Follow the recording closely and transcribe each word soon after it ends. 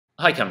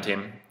Hi, Chem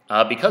team.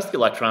 Because the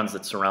electrons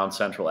that surround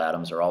central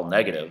atoms are all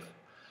negative,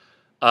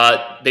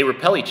 they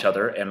repel each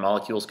other and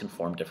molecules can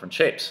form different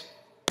shapes.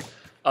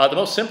 The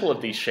most simple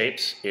of these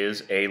shapes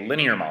is a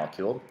linear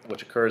molecule,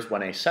 which occurs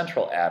when a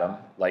central atom,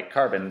 like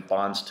carbon,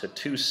 bonds to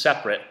two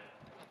separate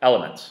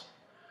elements.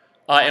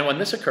 And when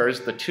this occurs,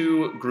 the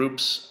two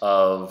groups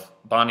of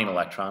bonding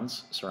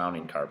electrons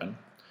surrounding carbon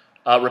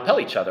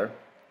repel each other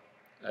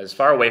as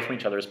far away from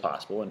each other as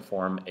possible and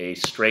form a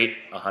straight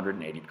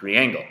 180-degree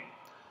angle.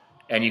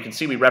 And you can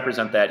see we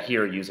represent that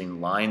here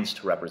using lines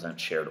to represent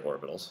shared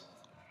orbitals.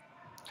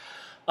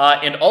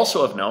 And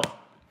also of note,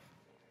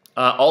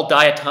 all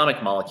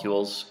diatomic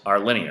molecules are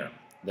linear.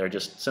 They're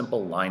just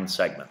simple line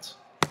segments.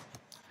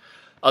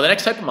 The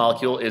next type of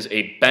molecule is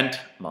a bent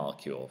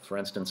molecule. For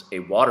instance, a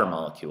water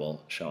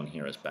molecule shown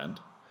here is bent.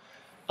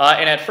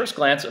 And at first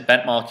glance, a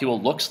bent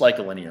molecule looks like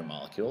a linear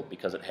molecule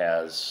because it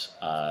has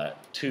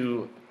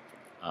two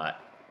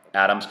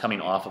atoms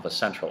coming off of a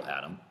central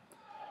atom.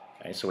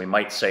 Okay, so we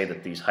might say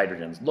that these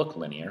hydrogens look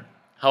linear.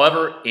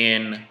 However,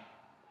 in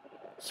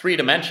 3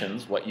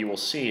 dimensions, what you will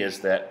see is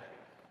that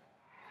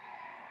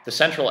the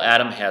central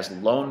atom has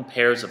lone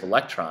pairs of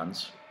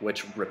electrons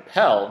which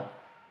repel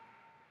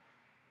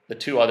the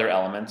two other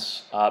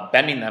elements,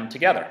 bending them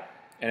together.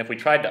 And if we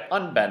tried to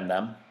unbend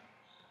them,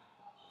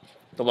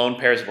 the lone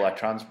pairs of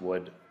electrons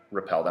would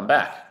repel them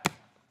back.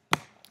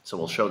 So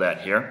we'll show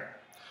that here.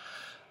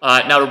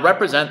 Now to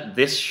represent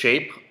this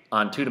shape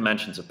on 2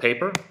 dimensions of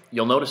paper,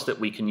 you'll notice that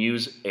we can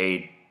use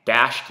a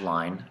dashed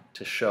line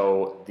to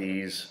show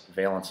these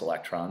valence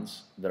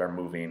electrons that are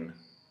moving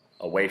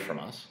away from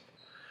us.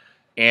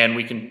 And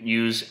we can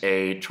use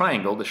a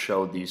triangle to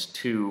show these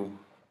two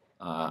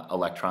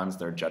electrons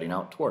that are jutting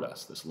out toward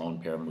us, this lone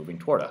pair moving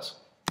toward us.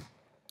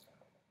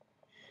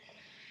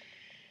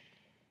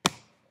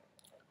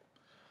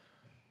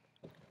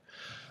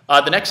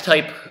 The next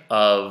type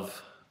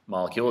of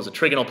molecule is a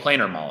trigonal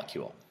planar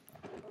molecule,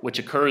 which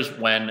occurs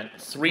when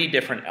 3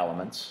 different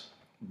elements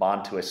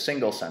bond to a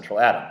single central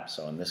atom.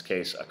 So in this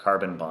case, a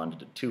carbon bonded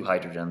to 2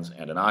 hydrogens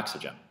and an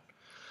oxygen.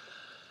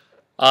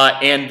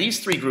 And these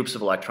 3 groups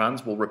of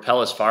electrons will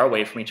repel as far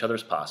away from each other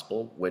as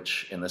possible,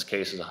 which in this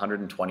case is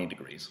 120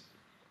 degrees.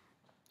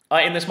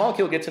 And this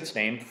molecule gets its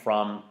name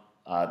from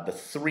the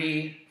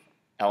 3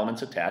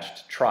 elements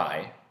attached,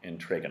 tri in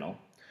trigonal,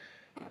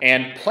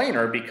 and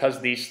planar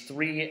because these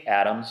 3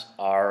 atoms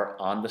are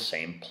on the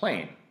same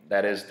plane.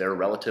 That is, they're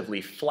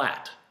relatively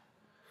flat.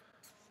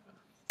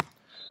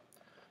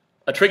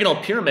 A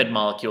trigonal pyramid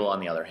molecule,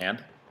 on the other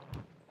hand,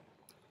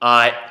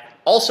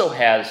 also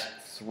has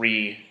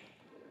 3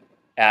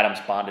 atoms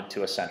bonded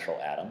to a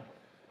central atom.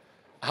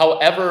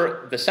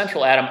 However, the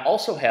central atom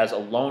also has a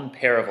lone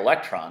pair of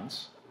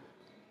electrons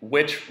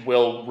which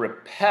will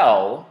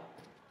repel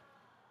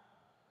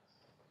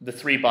the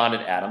 3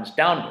 bonded atoms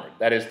downward.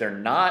 That is, they're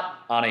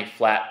not on a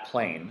flat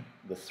plane.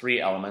 The 3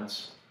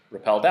 elements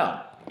repel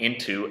down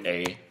into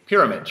a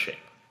pyramid shape.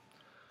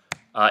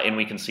 And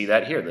we can see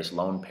that here, this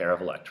lone pair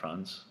of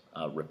electrons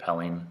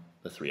repelling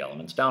the 3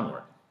 elements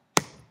downward.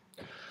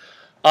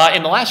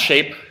 And the last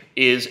shape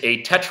is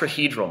a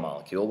tetrahedral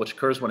molecule, which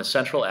occurs when a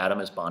central atom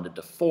is bonded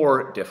to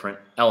 4 different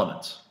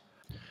elements.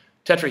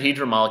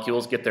 Tetrahedral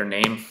molecules get their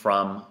name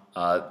from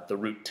the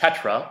root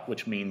tetra,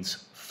 which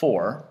means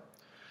 4.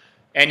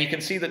 And you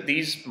can see that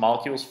these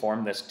molecules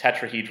form this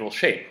tetrahedral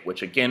shape,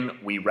 which again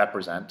we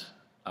represent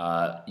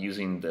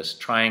using this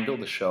triangle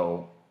to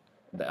show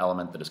the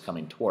element that is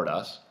coming toward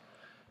us,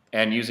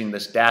 and using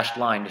this dashed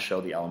line to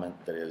show the element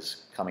that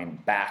is coming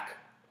back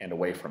and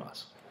away from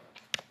us.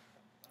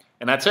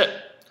 And that's it.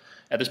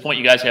 At this point,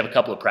 you guys have a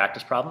couple of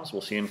practice problems.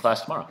 We'll see you in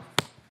class tomorrow.